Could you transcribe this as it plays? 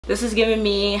This is giving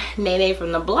me Nene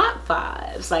from the block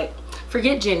vibes. Like,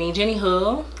 forget Jenny. Jenny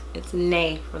who? It's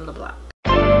Nay from the block.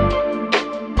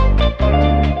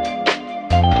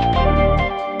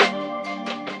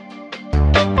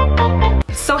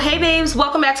 So hey babes,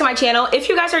 welcome back to my channel. If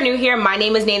you guys are new here, my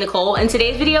name is Nichole, and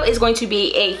today's video is going to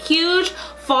be a huge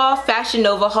fall Fashion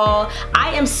Nova haul.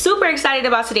 I am super excited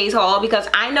about today's haul because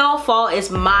I know fall is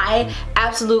my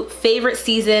absolute favorite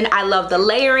season. I love the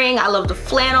layering, I love the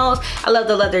flannels, I love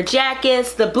the leather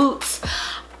jackets, the boots.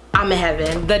 I'm in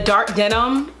heaven. The dark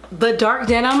denim,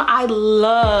 I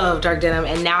love dark denim,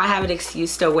 and now I have an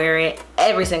excuse to wear it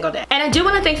every single day. And I do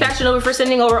want to thank Fashion Nova for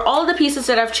sending over all the pieces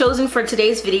that I've chosen for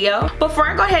today's video. Before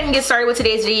I go ahead and get started with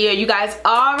today's video, you guys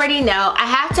already know I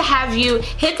have to have you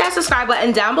hit that subscribe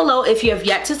button down below if you have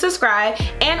yet to subscribe,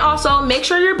 and also make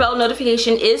sure your bell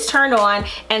notification is turned on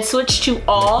and switch to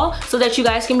all so that you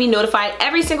guys can be notified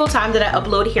every single time that I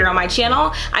upload here on my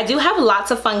channel. I do have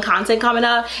lots of fun content coming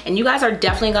up, and you guys are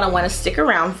definitely going to want to stick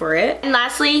around for it. And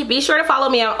lastly, be sure to follow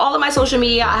me on all of my social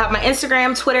media. I have my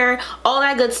Instagram, Twitter, all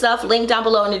that good stuff linked down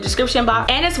below in the description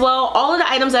box. And as well, all of the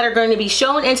items that are going to be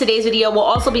shown in today's video will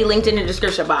also be linked in the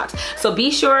description box. So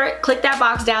be sure, click that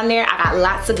box down there. I got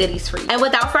lots of goodies for you. And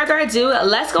without further ado,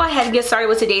 let's go ahead and get started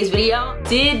with today's video.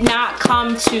 Did not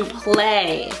come to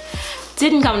play.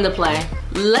 Didn't come to play.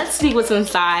 Let's see what's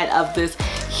inside of this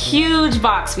huge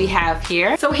box we have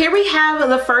here. So here we have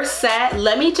the first set.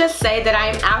 Let me just say that I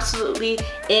am absolutely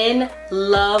in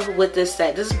love with this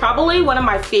set. This is probably one of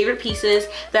my favorite pieces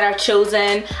that I've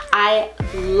chosen. I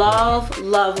love,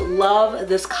 love, love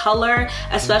this color,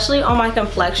 especially on my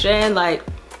complexion. Like,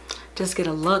 just get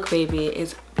a look, baby.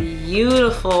 It's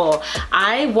beautiful.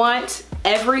 I want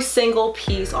every single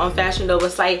piece on Fashion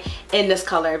Nova's site in this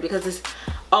color because it's,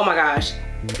 oh my gosh,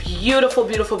 beautiful,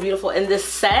 beautiful, beautiful. In this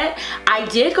set, I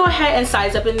did go ahead and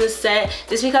size up in this set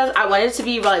just because I wanted it to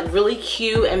be like really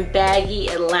cute and baggy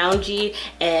and loungy,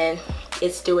 and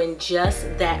it's doing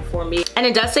just that for me. And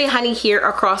it does say honey here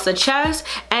across the chest,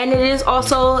 and it is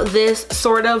also this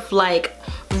sort of like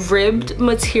ribbed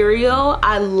material.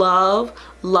 I love,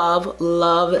 love,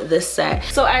 love this set.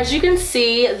 So as you can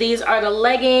see, these are the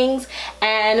leggings,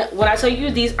 and when I tell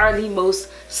you these are the most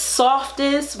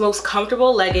softest, most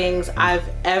comfortable leggings I've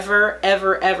ever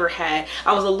had.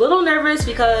 I was a little nervous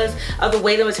because of the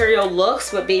way the material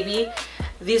looks, but baby,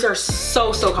 these are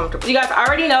so comfortable. You guys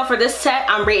already know for this set,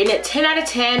 I'm rating it 10 out of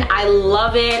 10. I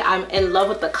love it. I'm in love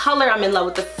with the color. I'm in love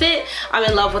with the fit. I'm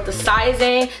in love with the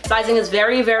sizing. Sizing is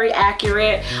very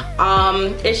accurate.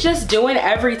 It's just doing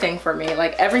everything for me,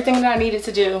 like everything that I needed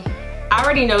to do. I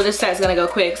already know this set is gonna go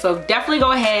quick, so definitely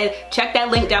go ahead, check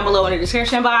that link down below in the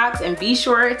description box, and be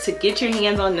sure to get your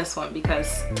hands on this one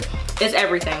because it's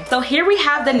everything. So here we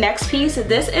have the next piece.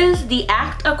 This is the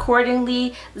Act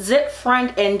Accordingly zip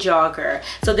front and jogger.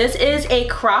 So this is a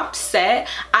cropped set.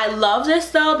 I love this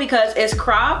though because it's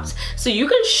cropped, so you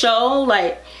can show,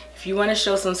 like, if you want to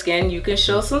show some skin, you can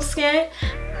show some skin.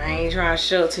 I ain't trying to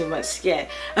show too much skin.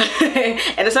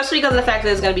 And especially because of the fact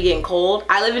that it's gonna be getting cold.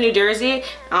 I live in New Jersey.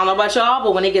 I don't know about y'all,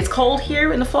 but when it gets cold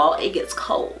here in the fall, it gets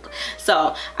cold.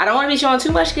 So I don't want to be showing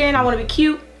too much skin. I want to be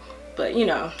cute, but you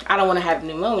know, I don't want to have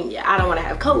pneumonia. I don't want to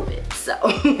have COVID. So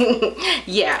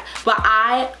yeah, but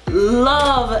I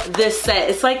love this set.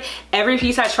 It's like every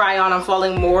piece I try on, I'm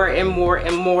falling more and more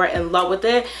and more in love with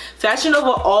it. Fashion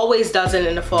Nova always does it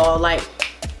in the fall. Like,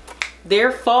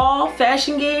 their fall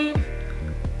fashion game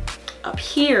up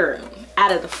here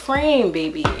out of the frame,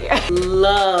 baby.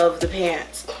 Love the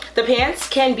pants. The pants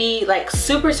can be like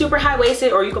super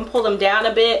high-waisted, or you can pull them down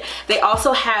a bit. They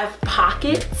also have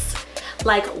pockets.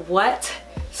 Like, what?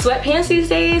 Sweatpants these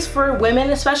days for women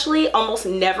especially almost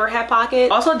never have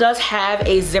pockets. Also does have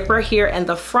a zipper here in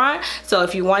the front, so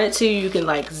if you wanted to, you can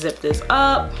like zip this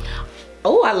up.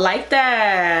 Oh, I like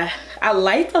that. I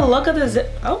like the look of the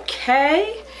zip.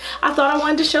 Okay, I thought I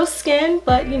wanted to show skin,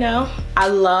 but you know, I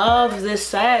love this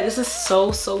set. This is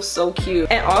so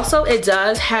cute. And also it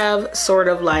does have sort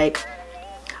of like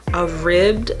a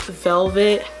ribbed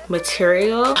velvet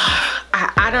material.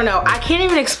 I don't know, I can't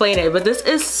even explain it, but this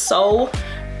is so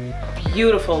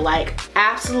beautiful. Like,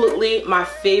 absolutely my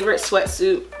favorite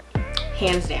sweatsuit,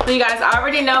 hands down. So you guys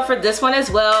already know for this one as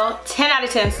well, 10 out of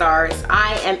 10 stars.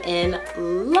 I am in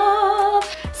love.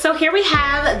 So here we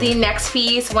have the next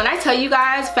piece. When I tell you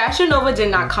guys, Fashion Nova did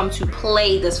not come to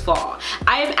play this fall.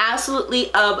 I am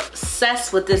absolutely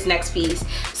obsessed with this next piece.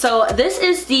 So this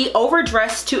is the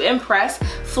Overdress to Impress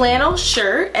flannel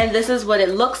shirt, and this is what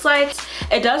it looks like.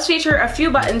 It does feature a few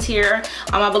buttons here,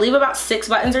 I believe about 6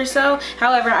 buttons or so.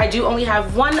 However, I do only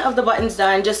have one of the buttons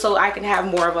done just so I can have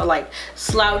more of a like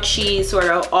slouchy sort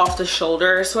of off the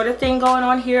shoulder sort of thing going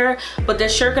on here. But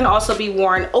this shirt can also be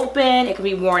worn open. It can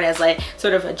be worn as like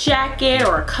sort of a jacket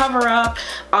or a cover up,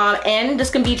 and this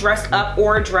can be dressed up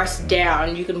or dressed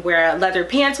down. You can wear leather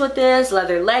pants with this,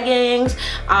 leather leggings,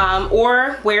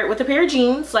 or wear it with a pair of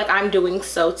jeans like I'm doing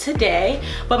so today.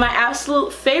 But my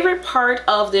absolute favorite part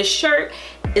of this shirt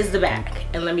is the bag,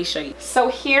 and let me show you. So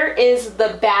here is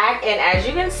the bag, and as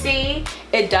you can see,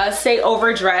 it does say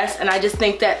Overdress, and I just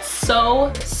think that's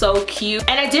so cute.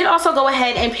 And I did also go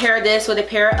ahead and pair this with a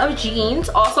pair of jeans,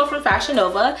 also from Fashion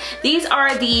Nova. These are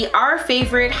our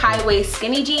favorite high-waist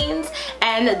skinny jeans,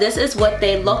 and this is what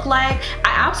they look like.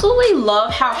 I absolutely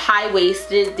love how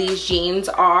high-waisted these jeans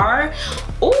are.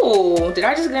 Oh, did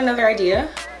I just get another idea?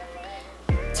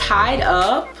 Tied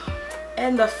up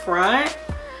in the front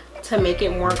to make it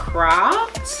more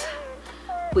cropped.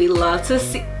 We love to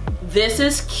see. This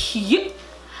is cute.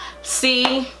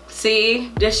 See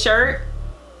this shirt,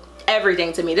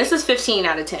 everything to me. This is 15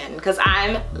 out of 10 because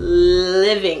I'm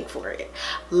living for it.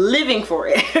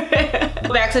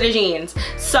 Back to the jeans.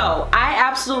 So I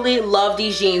absolutely love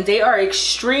these jeans. They are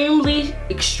extremely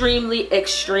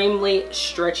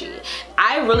stretchy.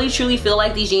 I really truly feel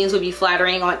like these jeans would be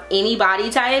flattering on any body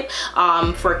type.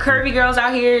 For curvy girls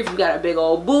out here, if you got a big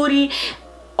old booty,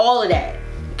 all of that.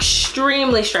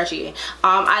 Extremely stretchy.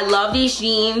 I love these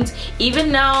jeans.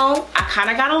 Even though I kind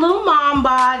of got a little mom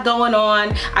bod going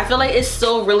on, I feel like it's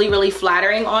still really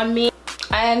flattering on me.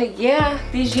 And yeah,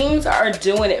 these jeans are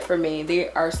doing it for me. They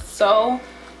are so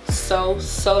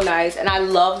nice, and I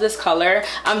love this color.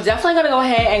 I'm definitely gonna go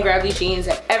ahead and grab these jeans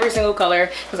in every single color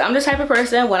because I'm the type of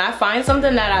person, when I find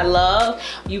something that I love,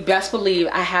 you best believe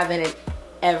I have it in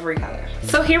every color.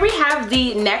 So here we have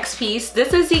the next piece.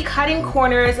 This is the Cutting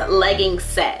Corners legging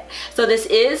set. So this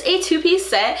is a 2-piece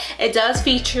set. It does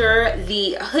feature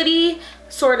the hoodie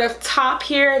sort of top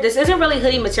here. This isn't really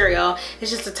hoodie material,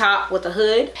 it's just a top with a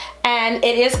hood, and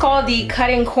it is called the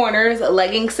Cutting Corners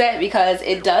legging set because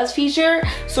it does feature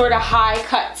sort of high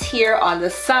cuts here on the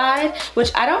side,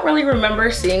 which I don't really remember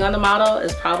seeing on the model.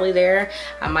 It's probably there,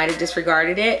 I might have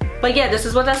disregarded it. But yeah, this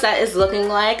is what that set is looking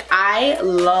like. I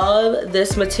love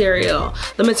this material.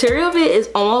 The material of it is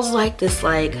almost like this,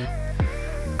 like,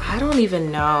 I don't even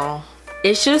know.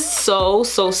 It's just so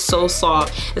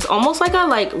soft. It's almost like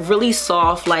a really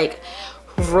soft like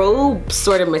robe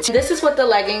sort of material. This is what the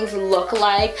leggings look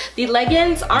like. The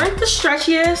leggings aren't the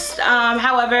stretchiest,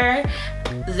 however,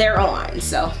 they're on,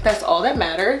 so that's all that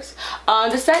matters.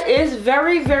 The set is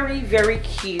very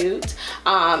cute.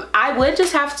 I would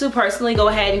just have to personally go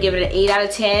ahead and give it an 8 out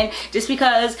of 10 just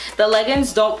because the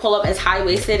leggings don't pull up as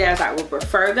high-waisted as I would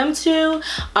prefer them to,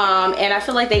 and I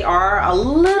feel like they are a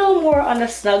little more on the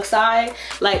snug side.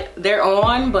 Like, they're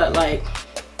on, but like,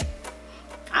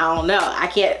 I don't know, I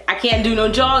can't do no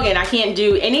jogging, I can't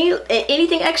do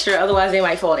anything extra, otherwise they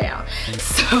might fall down.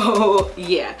 So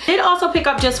yeah, I did also pick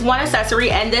up just one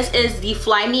accessory, and this is the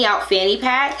Fly Me Out fanny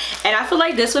pack, and I feel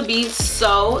like this would be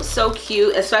so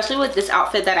cute, especially with this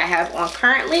outfit that I have on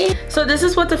currently. So this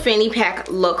is what the fanny pack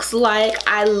looks like.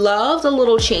 I love the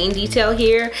little chain detail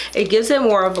here. It gives it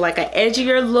more of like an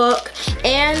edgier look,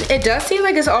 and it does seem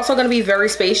like it's also going to be very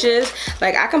spacious.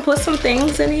 Like, I can put some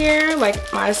things in here, like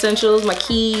my essentials, my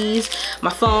keys, my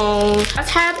phone. It does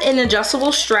have an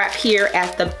adjustable strap here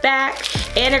at the back,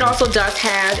 and it also does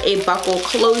have a buckle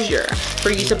closure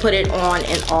for you to put it on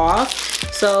and off.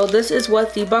 So this is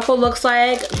what the buckle looks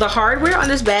like. The hardware on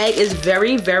this bag is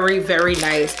very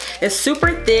nice. It's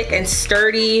super thick and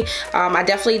sturdy. I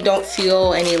definitely don't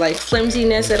feel any like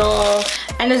flimsiness at all.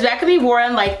 And this bag can be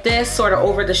worn like this, sort of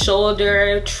over the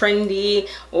shoulder, trendy.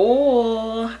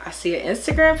 Oh, I see an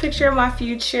Instagram picture of my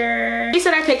future. The piece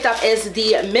that I picked up is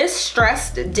the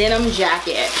Mistressed denim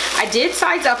jacket. I did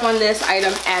size up on this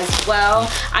item as well.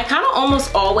 I kind of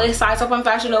almost always size up on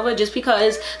Fashion Nova just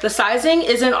because the sizing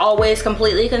isn't always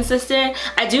completely consistent.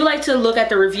 I do like to look at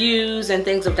the reviews and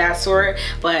things of that sort,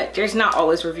 but there's not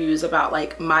always reviews about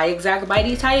like my exact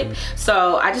body type,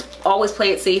 so I just always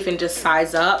play it safe and just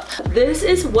size up. This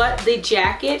is what the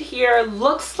jacket here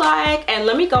looks like, and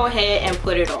let me go ahead and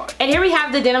put it on. And here we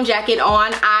have the denim jacket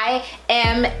on. I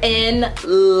am in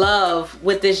love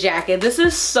with this jacket. This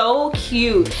is so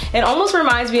cute. It almost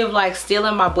reminds me of like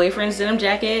stealing my boyfriend's denim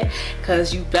jacket,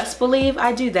 because you best believe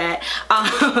I do that.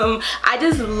 I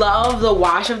just love the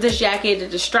wash of this jacket, the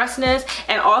distressedness,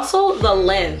 and also the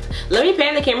length. Let me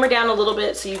pan the camera down a little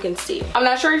bit so you can see. I'm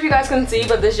not sure if you guys can see,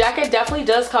 but this jacket definitely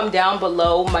does come down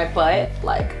below my butt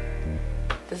like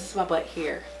This is my butt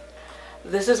here.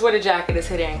 This is where the jacket is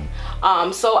hitting.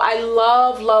 So I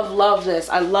love this.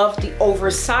 I love the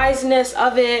oversizedness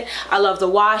of it. I love the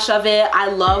wash of it. I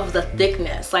love the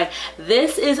thickness. Like,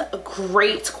 this is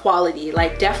great quality.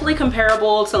 Like, definitely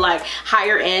comparable to like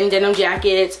higher end denim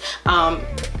jackets.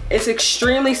 It's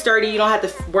extremely sturdy. You don't have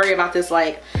to worry about this,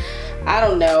 like, I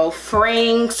don't know,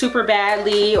 fraying super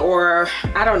badly, or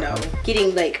I don't know,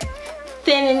 getting like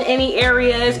thin in any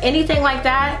areas, anything like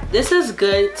that. This is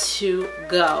good to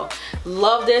go.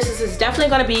 Love this. This is definitely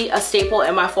going to be a staple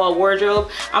in my fall wardrobe.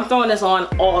 I'm throwing this on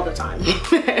all the time.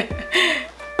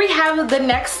 We have the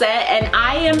next set and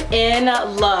I am in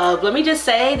love. Let me just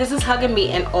say, this is hugging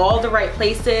me in all the right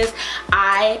places.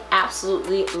 I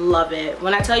absolutely love it.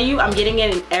 When I tell you I'm getting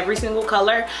it in every single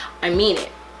color, I mean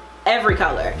it. Every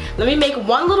color. Let me make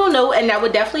one little note, and that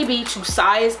would definitely be to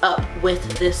size up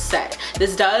with this set.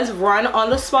 This does run on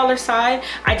the smaller side.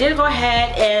 I did go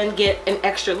ahead and get an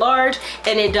extra large,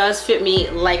 and it does fit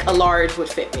me like a large would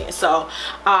fit me. So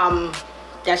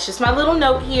that's just my little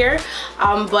note here.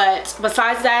 But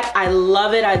besides that, I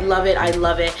love it. I love it. I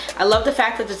love it. I love the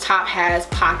fact that the top has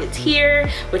pockets here,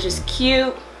 which is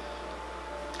cute.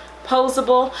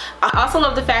 Posable. I also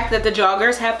love the fact that the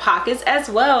joggers have pockets as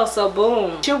well, so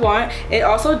boom, what you want. It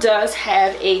also does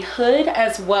have a hood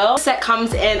as well. This set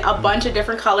comes in a bunch of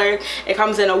different colors. It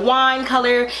comes in a wine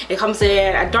color, it comes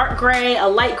in a dark gray, a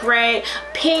light gray,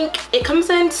 pink. It comes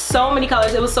in so many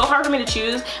colors. It was so hard for me to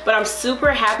choose, but I'm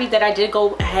super happy that I did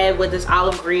go ahead with this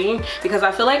olive green because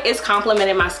I feel like it's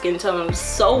complemented my skin tone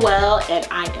so well, and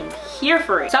I am here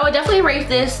for it. So I would definitely rate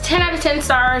this 10 out of 10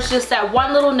 stars. Just that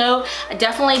one little note. I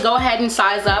definitely go ahead and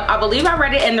size up. I believe I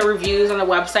read it in the reviews on the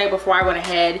website before I went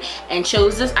ahead and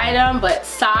chose this item, but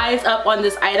size up on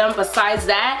this item. Besides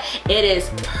that, it is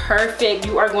perfect.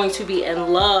 You are going to be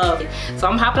in love. So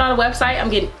I'm hopping on the website. I'm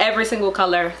getting every single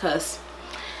color because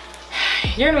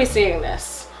you're gonna be seeing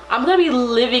this. I'm gonna be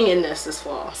living in this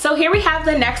fall. So here we have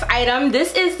the next item.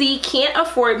 This is the Can't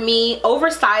Afford Me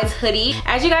oversized hoodie.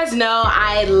 As you guys know,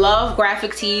 I love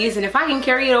graphic tees, and if I can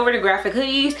carry it over to graphic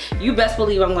hoodies, you best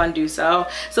believe I'm gonna do so.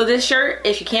 So this shirt,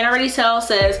 if you can't already tell,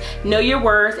 says know your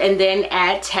worth and then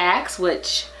add tax,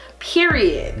 which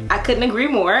period, I couldn't agree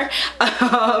more.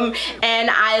 And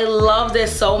I love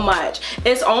this so much.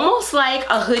 It's almost like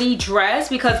a hoodie dress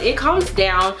because it comes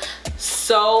down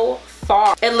so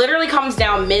far. It literally comes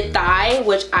down mid-thigh,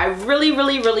 which I really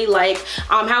like.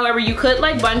 However, you could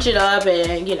like bunch it up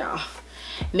and, you know,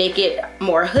 make it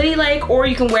more hoodie-like, or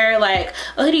you can wear like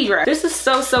a hoodie dress. This is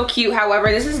so cute. However,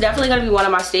 this is definitely gonna be one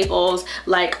of my staples,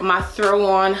 like my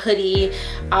throw-on hoodie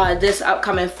this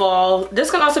upcoming fall.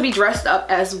 This can also be dressed up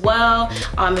as well.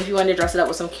 If you want to dress it up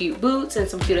with some cute boots and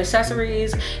some cute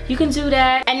accessories, you can do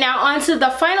that. And now on to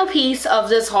the final piece of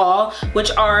this haul,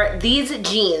 which are these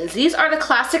jeans. These are the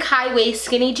classic high-waist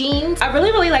skinny jeans. I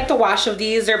really like the wash of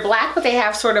these. They're black, but they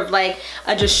have sort of like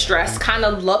a distressed kind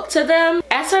of look to them.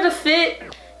 As for the fit,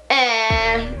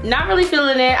 and not really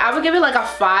feeling it. I would give it like a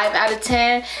 5 out of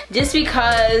 10 just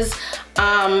because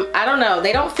I don't know,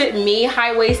 they don't fit me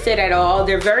high-waisted at all.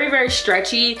 They're very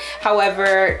stretchy.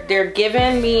 However, they're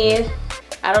giving me,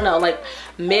 I don't know, like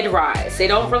mid-rise. They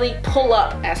don't really pull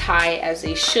up as high as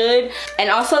they should, and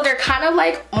also they're kind of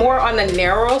like more on the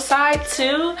narrow side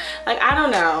too. Like, I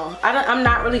don't know, I'm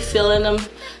not really feeling them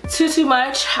too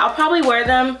much. I'll probably wear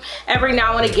them every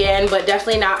now and again, but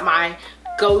definitely not my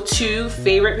go-to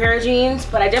favorite pair of jeans.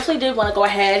 But I definitely did want to go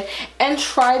ahead and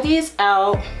try these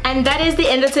out. And that is the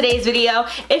end of today's video.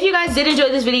 If you guys did enjoy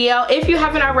this video, if you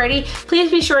haven't already,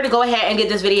 please be sure to go ahead and give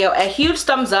this video a huge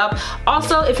thumbs up.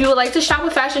 Also, if you would like to shop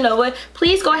with Fashion Nova,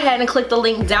 please go ahead and click the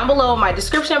link down below in my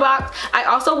description box. I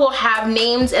also will have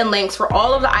names and links for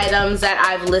all of the items that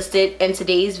I've listed in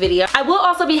today's video. I will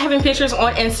also be having pictures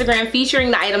on Instagram featuring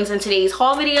the items in today's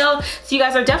haul video, so you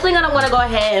guys are definitely going to want to go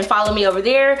ahead and follow me over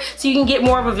there so you can get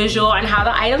more of a visual on how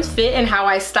the items fit and how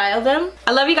I style them.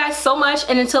 I love you guys so much,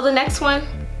 and until the next one,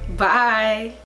 bye.